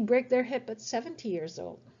likely break their hip at 70 years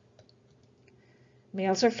old?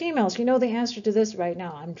 Males or females? You know the answer to this right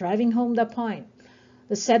now. I'm driving home the point.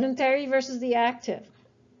 The sedentary versus the active.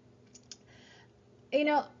 You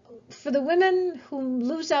know, for the women who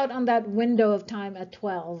lose out on that window of time at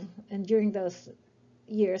 12 and during those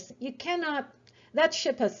years, you cannot, that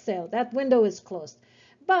ship has sailed, that window is closed.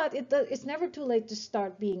 But it's never too late to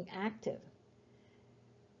start being active.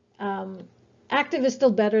 Active is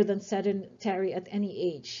still better than sedentary at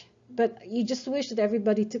any age, but you just wish that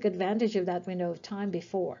everybody took advantage of that window of time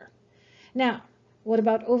before. Now, what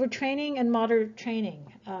about overtraining and moderate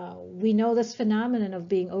training? We know this phenomenon of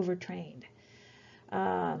being overtrained.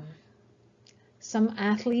 Some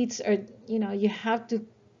athletes are, you have to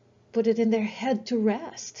put it in their head to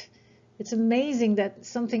rest. It's amazing that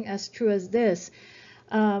something as true as this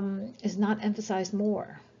is not emphasized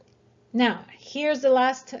more. Now, here's the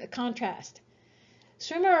last contrast.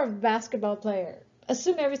 Swimmer or basketball player,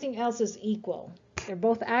 assume everything else is equal. They're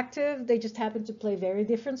both active, they just happen to play very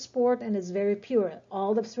different sport, and it's very pure.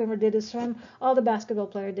 All the swimmer did is swim, all the basketball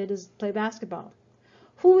player did is play basketball.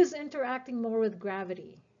 Who is interacting more with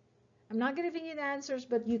gravity? I'm not giving you the answers,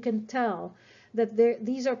 but you can tell that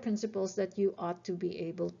these are principles that you ought to be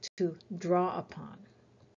able to draw upon.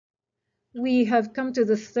 We have come to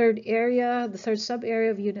the third area, the third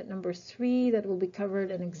sub-area of unit number 3 that will be covered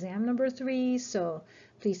in exam number 3. So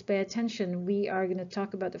please pay attention. We are going to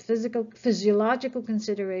talk about the physiological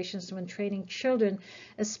considerations when training children,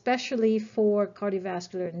 especially for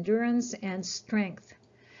cardiovascular endurance and strength.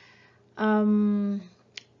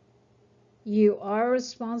 You are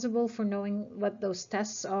responsible for knowing what those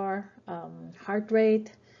tests are: heart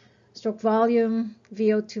rate, stroke volume,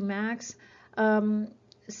 VO2 max.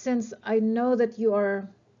 Since I know that you are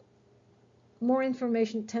more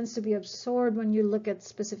information tends to be absorbed when you look at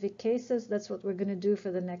specific cases, that's what we're going to do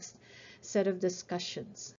for the next set of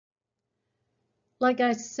discussions. Like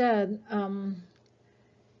I said,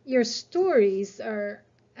 your stories are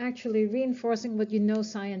actually reinforcing what you know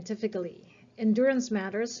scientifically. Endurance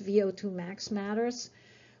matters, VO2 max matters.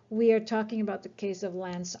 We are talking about the case of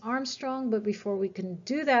Lance Armstrong, but before we can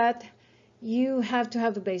do that, you have to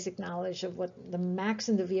have the basic knowledge of what the max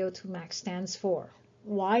and the VO2 max stands for.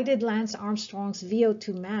 Why did Lance Armstrong's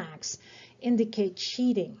VO2 max indicate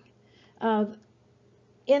cheating?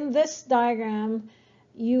 In this diagram,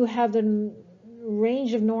 you have the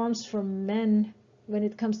range of norms for men when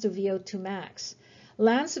it comes to VO2 max.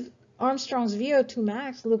 Lance Armstrong's VO2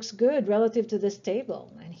 max looks good relative to this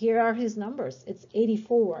table, and here are his numbers. It's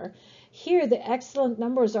 84. Here, the excellent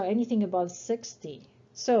numbers are anything above 60.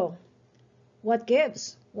 So, what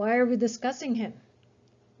gives? Why are we discussing him?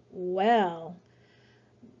 Well,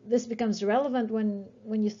 this becomes relevant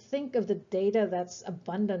when you think of the data that's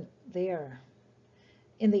abundant there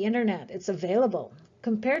in the internet. It's available.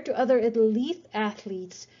 Compared to other elite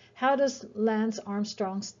athletes, how does Lance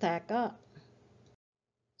Armstrong stack up?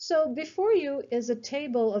 So before you is a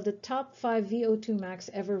table of the top 5 VO2 max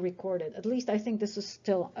ever recorded. At least I think this is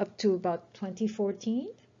still up to about 2014.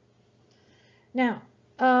 Now,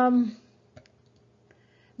 the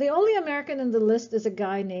only American in the list is a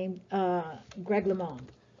guy named Greg LeMond.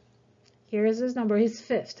 Here is his number. He's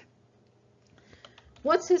 5th.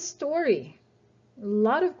 What's his story? A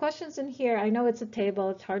lot of questions in here. I know it's a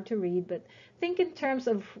table. It's hard to read, but think in terms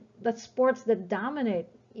of the sports that dominate,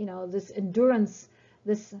 this endurance,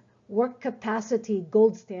 this work capacity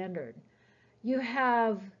gold standard. You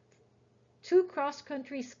have 2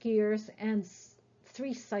 cross-country skiers and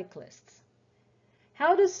 3 cyclists.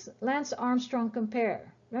 How does Lance Armstrong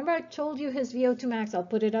compare? Remember I told you his VO2 max, I'll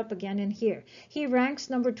put it up again in here. He ranks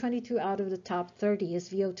number 22 out of the top 30. His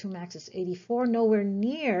VO2 max is 84, nowhere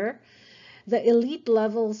near the elite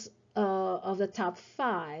levels of the top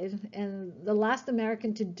 5. And the last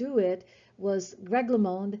American to do it was Greg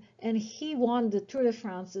LeMond, and he won the Tour de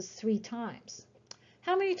France 3 times.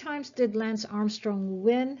 How many times did Lance Armstrong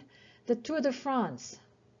win the Tour de France?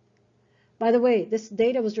 By the way, this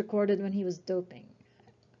data was recorded when he was doping.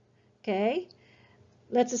 Okay?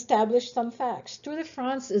 Let's establish some facts. Tour de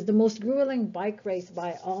France is the most grueling bike race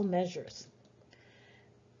by all measures.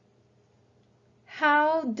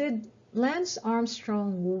 How did Lance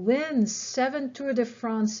Armstrong win 7 Tour de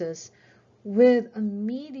France's with a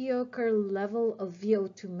mediocre level of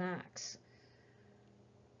VO2 max?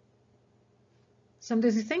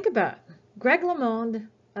 Something to think about. Greg LeMond,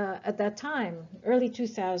 at that time, early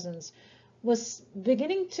 2000s, was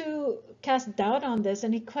beginning to cast doubt on this,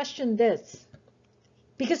 and he questioned this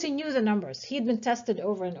because he knew the numbers. He had been tested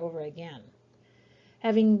over and over again.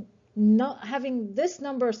 Having this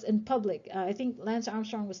numbers in public, I think Lance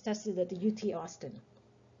Armstrong was tested at the UT Austin.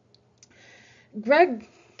 Greg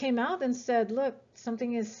came out and said, look,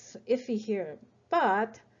 something is iffy here.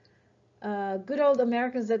 But good old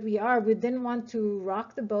Americans that we are, we didn't want to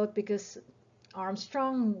rock the boat because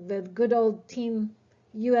Armstrong, the good old team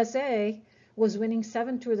USA, was winning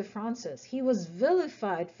 7 Tour de France's. He was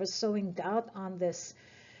vilified for sowing doubt on this,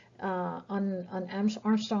 on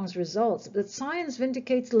Armstrong's results. But science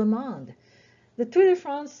vindicates LeMond. The Tour de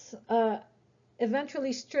France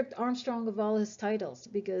eventually stripped Armstrong of all his titles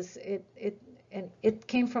because it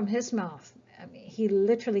came from his mouth. I mean, he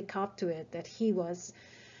literally copped to it that he was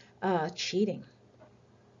cheating.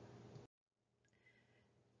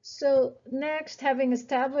 So next, having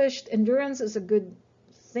established endurance is a good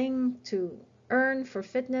thing to earn for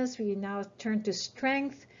fitness, we now turn to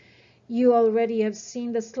strength. You already have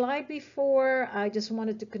seen the slide before. I just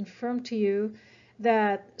wanted to confirm to you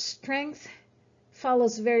that strength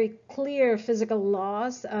follows very clear physical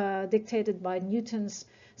laws dictated by Newton's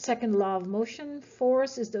second law of motion.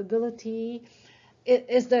 Force is the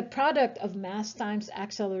product of mass times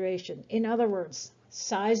acceleration. In other words,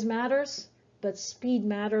 size matters, but speed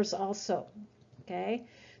matters also. Okay?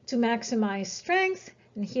 To maximize strength,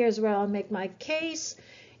 and here's where I'll make my case,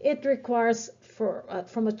 it requires,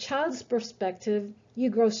 from a child's perspective, you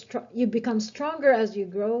become stronger as you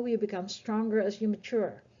grow, you become stronger as you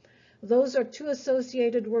mature. Those are 2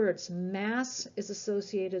 associated words. Mass is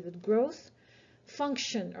associated with growth.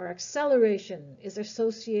 function or acceleration is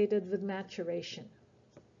associated with maturation.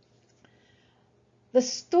 The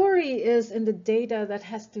story is in the data that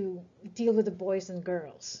has to deal with the boys and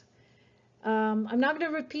girls. I'm not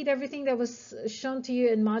going to repeat everything that was shown to you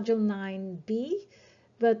in Module 9B,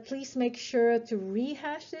 but please make sure to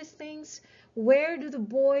rehash these things. Where do the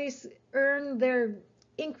boys earn their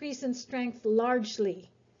increase in strength largely?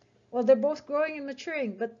 Well, they're both growing and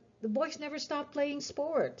maturing, but the boys never stopped playing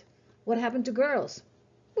sport. What happened to girls?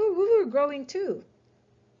 Well, we were growing too,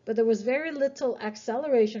 but there was very little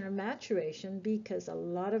acceleration or maturation because a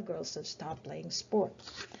lot of girls have stopped playing sport.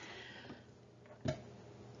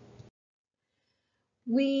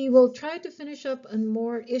 We will try to finish up on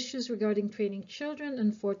more issues regarding training children.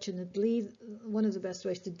 Unfortunately, one of the best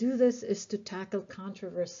ways to do this is to tackle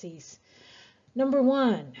controversies. Number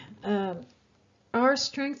one, are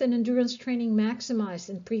strength and endurance training maximized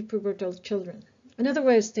in prepubertal children? Another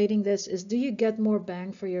way of stating this is, do you get more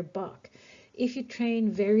bang for your buck if you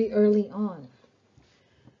train very early on?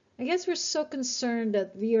 I guess we're so concerned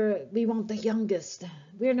that we want the youngest.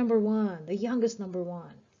 We're number one, the youngest number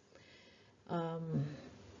one.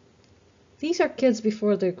 These are kids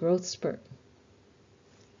before their growth spurt.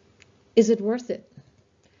 Is it worth it?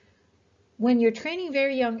 When you're training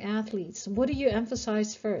very young athletes, what do you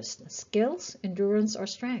emphasize first? Skills, endurance, or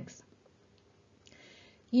strength?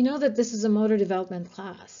 You know that this is a motor development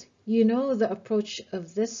class. You know the approach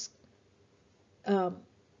of this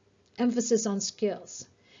emphasis on skills.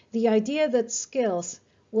 The idea that skills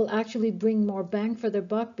will actually bring more bang for their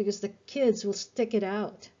buck because the kids will stick it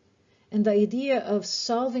out. And the idea of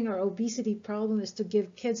solving our obesity problem is to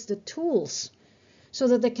give kids the tools so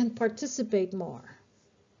that they can participate more.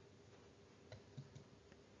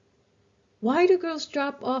 Why do girls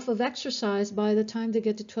drop off of exercise by the time they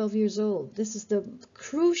get to 12 years old? This is the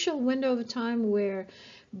crucial window of time where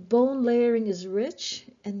bone layering is rich,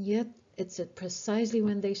 and yet it's at precisely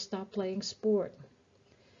when they stop playing sport.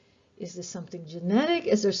 Is this something genetic?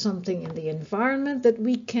 Is there something in the environment that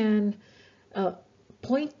we can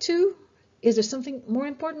point to? Is there something, more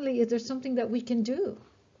importantly, is there something that we can do?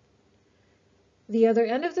 The other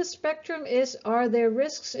end of the spectrum is, are there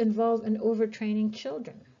risks involved in overtraining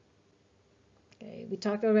children? Okay, we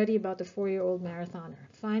talked already about the 4-year-old marathoner.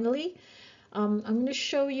 Finally, I'm going to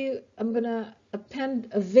show you, I'm going to append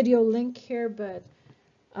a video link here, but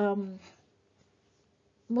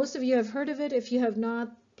most of you have heard of it. If you have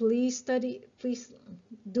not, please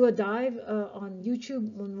do a dive on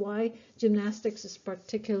YouTube on why gymnastics is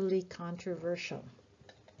particularly controversial.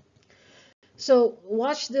 So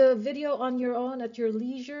watch the video on your own at your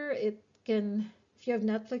leisure. It can, if you have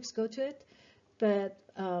Netflix, go to it. But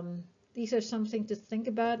these are something to think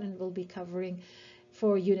about, and we'll be covering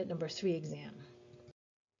for unit number 3 exam.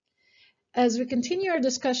 As we continue our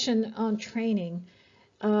discussion on training,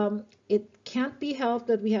 it can't be helped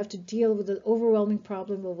that we have to deal with the overwhelming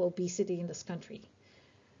problem of obesity in this country.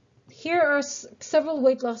 Here are several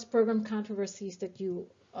weight loss program controversies that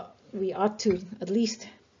we ought to at least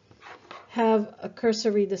have a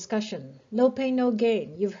cursory discussion. No pain, no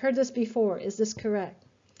gain. You've heard this before. Is this correct?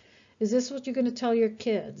 Is this what you're going to tell your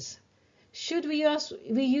kids? Should we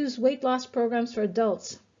use weight loss programs for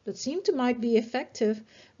adults that seem to might be effective,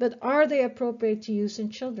 but are they appropriate to use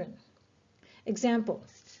in children? Example,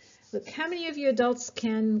 look, how many of you adults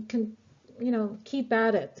can keep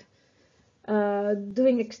at it,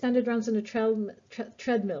 doing extended runs on a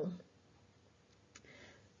treadmill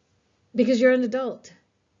because you're an adult?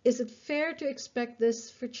 Is it fair to expect this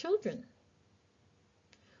for children?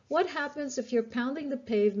 What happens if you're pounding the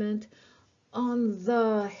pavement on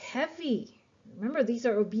the heavy, remember these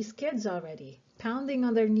are obese kids already, pounding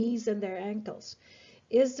on their knees and their ankles?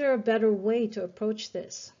 Is there a better way to approach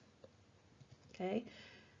this? Okay.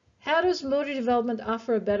 How does motor development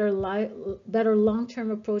offer a better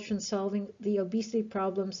long-term approach in solving the obesity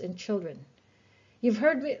problems in children? You've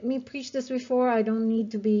heard me preach this before. I don't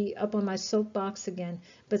need to be up on my soapbox again.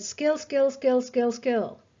 But skill, skill, skill, skill,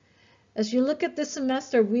 skill. As you look at this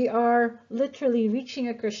semester, we are literally reaching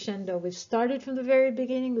a crescendo. We've started from the very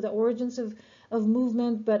beginning with the origins of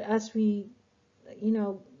movement, but as we,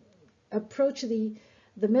 approach the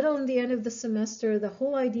middle and the end of the semester, the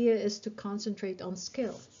whole idea is to concentrate on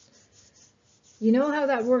skill. You know how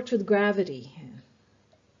that worked with gravity.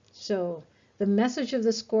 So the message of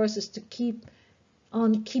this course is to keep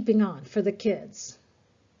on keeping on for the kids.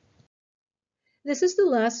 This is the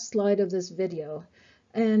last slide of this video.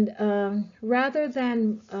 And rather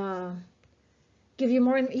than give you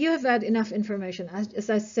more, you have had enough information. As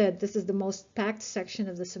I said, this is the most packed section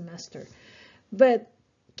of the semester. But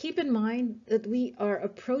keep in mind that we are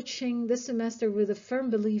approaching this semester with a firm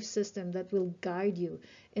belief system that will guide you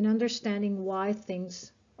in understanding why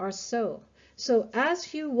things are so. So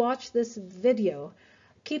as you watch this video,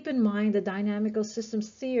 keep in mind the dynamical systems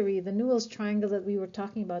theory, the Newell's triangle that we were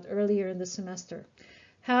talking about earlier in the semester.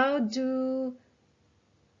 How do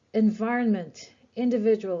environment,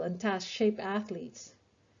 individual, and task shape athletes?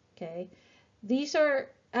 Okay, these are,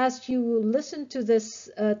 as you listen to this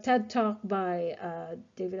TED Talk by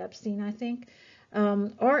David Epstein, I think,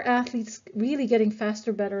 are athletes really getting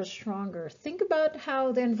faster, better, stronger? Think about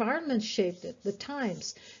how the environment shaped it, the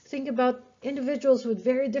times. Think about individuals with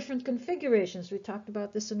very different configurations. We talked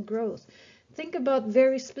about this in growth. Think about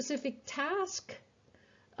very specific task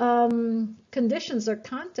conditions or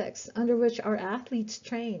contexts under which our athletes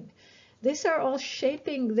train. These are all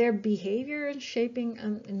shaping their behavior and shaping,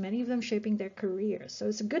 and many of them shaping their careers. So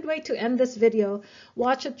it's a good way to end this video.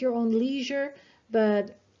 Watch at your own leisure,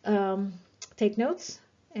 but take notes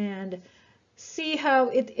and see how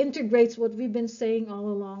it integrates what we've been saying all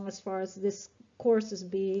along as far as this course is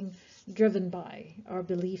being driven by our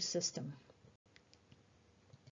belief system.